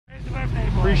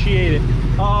Appreciate it.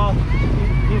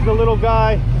 He's the little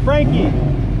guy. Frankie.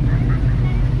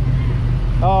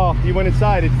 Oh, he went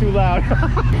inside. It's too loud.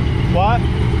 What?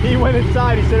 He went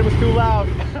inside. He said it was too loud.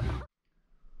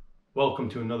 Welcome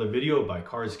to another video by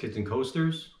Cars, Kids, and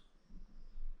Coasters.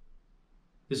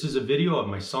 This is a video of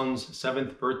my son's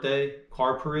 7th birthday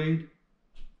car parade.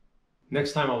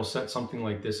 Next time I will set something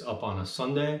like this up on a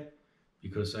Sunday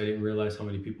because I didn't realize how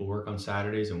many people work on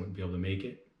Saturdays and wouldn't be able to make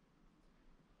it.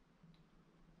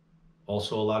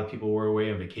 Also, a lot of people were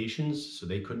away on vacations, so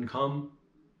they couldn't come.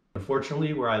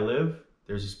 Unfortunately, where I live,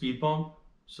 there's a speed bump,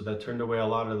 so that turned away a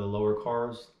lot of the lower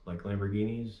cars, like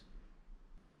Lamborghinis.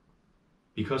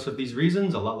 Because of these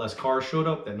reasons, a lot less cars showed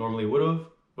up that normally would have,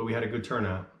 but we had a good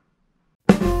turnout.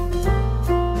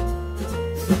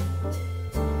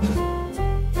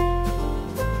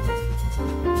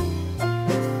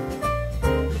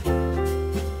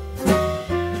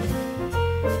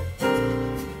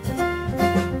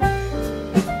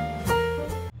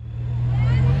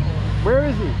 Where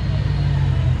is he?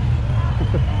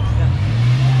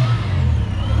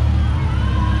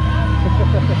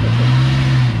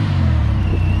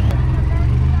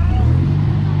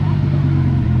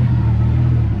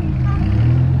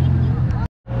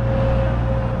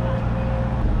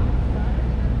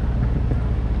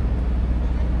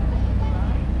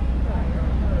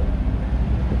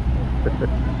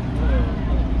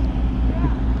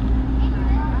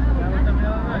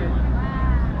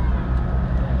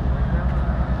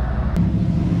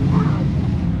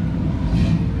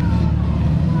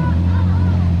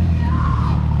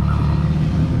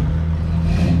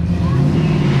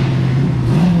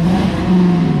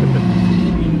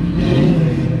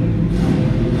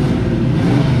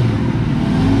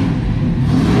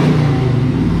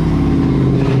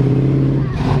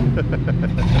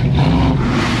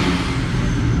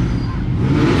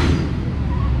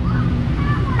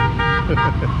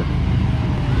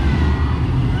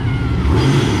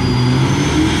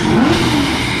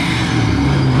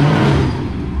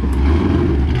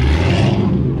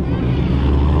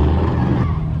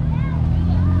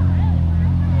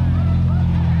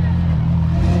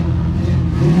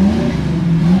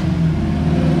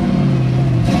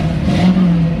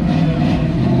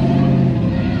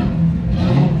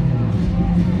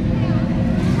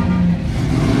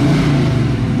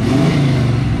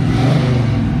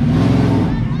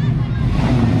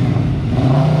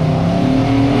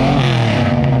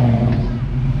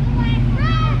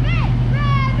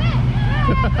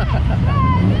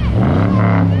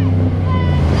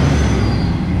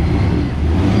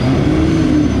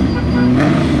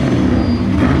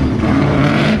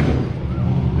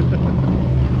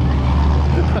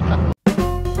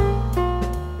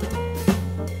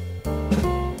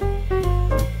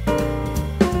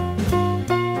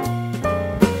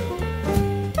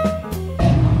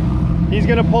 He's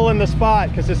gonna pull in the spot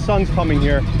because his son's coming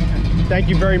here. Thank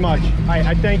you very much.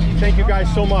 I thank you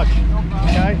guys so much.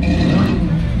 Okay?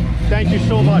 Thank you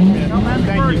so much, man.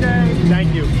 Thank you.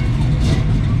 Thank you.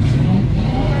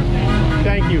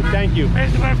 Thank you. Thank you.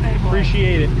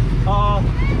 Appreciate it.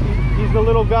 He's the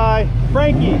little guy.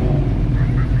 Frankie.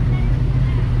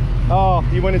 Oh,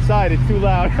 he went inside. It's too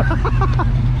loud.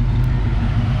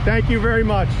 Thank you very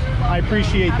much. I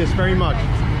appreciate this very much.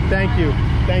 Thank you.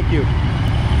 Thank you.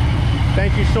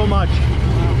 Thank you so much.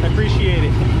 I appreciate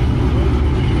it.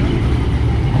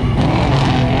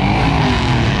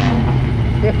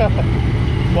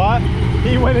 What?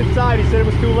 He went inside. He said it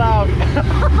was too loud.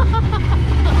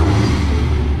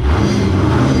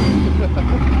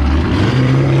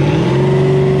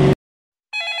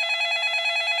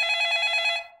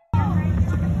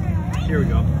 Here we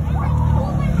go.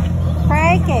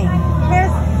 Frankie,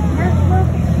 here's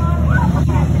Lucas.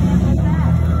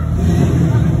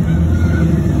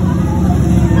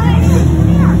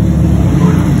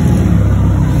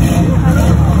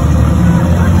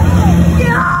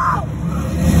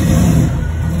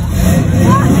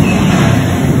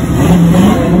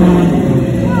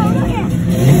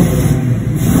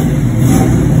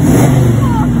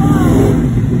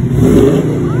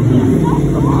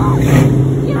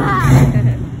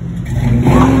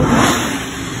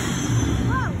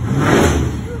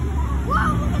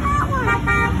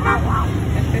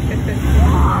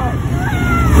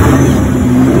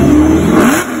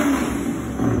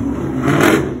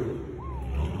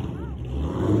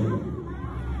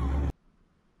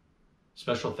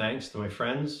 Special thanks to my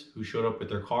friends who showed up with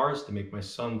their cars to make my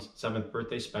son's 7th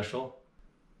birthday special.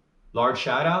 Large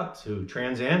shout out to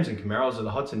Trans Ams and Camaros of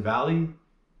the Hudson Valley,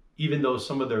 even though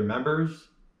some of their members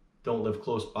don't live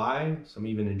close by, some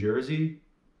even in Jersey.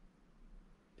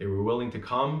 They were willing to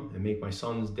come and make my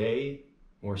son's day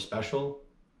more special.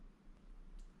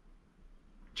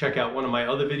 Check out one of my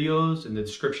other videos in the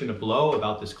description below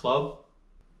about this club.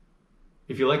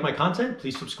 If you like my content,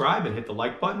 please subscribe and hit the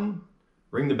like button.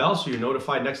 Ring the bell so you're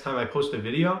notified next time I post a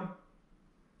video.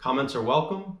 Comments are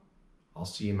welcome. I'll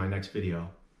see you in my next video.